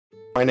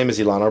My name is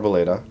Ilan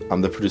Arboleda.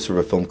 I'm the producer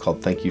of a film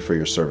called Thank You for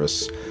Your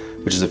Service,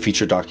 which is a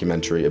feature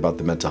documentary about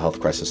the mental health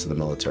crisis in the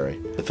military.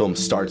 The film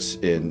starts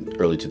in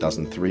early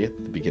 2003,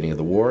 at the beginning of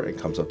the war, and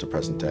comes up to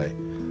present day.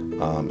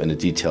 And it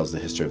details the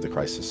history of the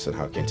crisis and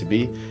how it came to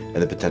be, and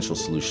the potential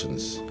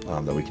solutions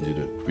that we can do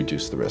to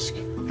reduce the risk.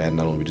 And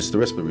not only reduce the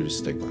risk, but reduce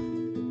stigma.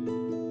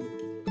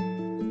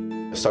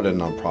 I started a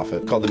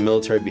nonprofit called the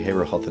Military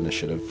Behavioral Health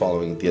Initiative,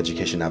 following the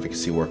education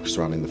advocacy work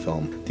surrounding the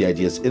film. The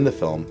ideas in the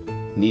film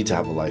need to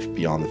have a life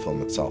beyond the film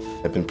itself.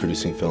 I've been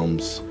producing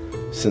films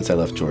since I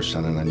left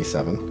Georgetown in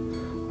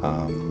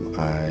 '97.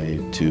 I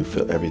do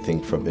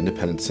everything from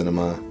independent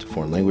cinema to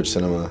foreign language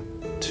cinema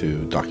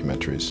to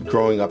documentaries.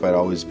 Growing up, I'd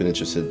always been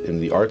interested in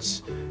the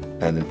arts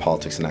and in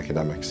politics and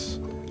academics.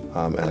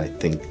 And I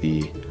think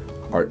the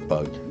art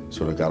bug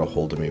sort of got a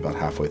hold of me about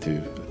halfway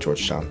through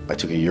Georgetown. I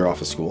took a year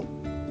off of school,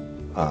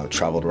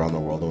 traveled around the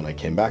world, and when I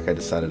came back, I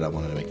decided I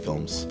wanted to make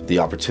films. The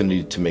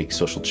opportunity to make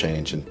social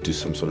change and do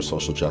some sort of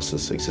social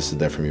justice existed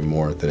there for me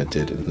more than it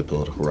did in the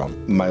political realm.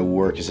 My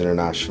work is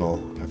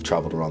international. I've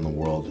traveled around the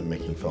world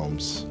making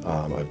films.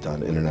 I've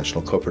done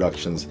international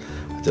co-productions.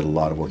 I did a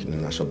lot of work in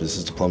international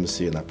business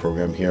diplomacy in that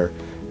program here,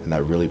 and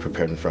that really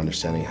prepared me for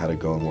understanding how to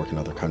go and work in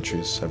other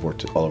countries. I've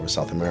worked all over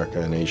South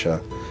America and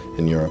Asia,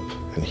 in Europe,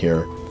 and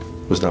here.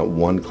 There was not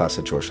one class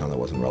at Georgetown that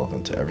wasn't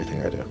relevant to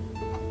everything I do.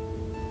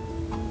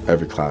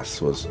 Every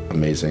class was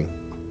amazing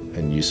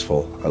and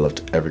useful. I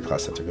loved every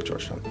class I took at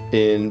Georgetown.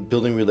 In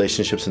building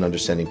relationships and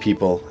understanding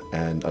people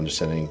and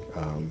understanding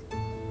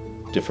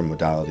different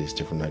modalities,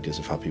 different ideas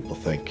of how people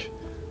think,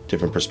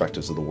 different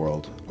perspectives of the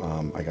world,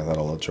 I got that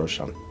all at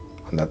Georgetown,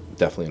 and that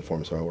definitely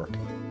informs my work.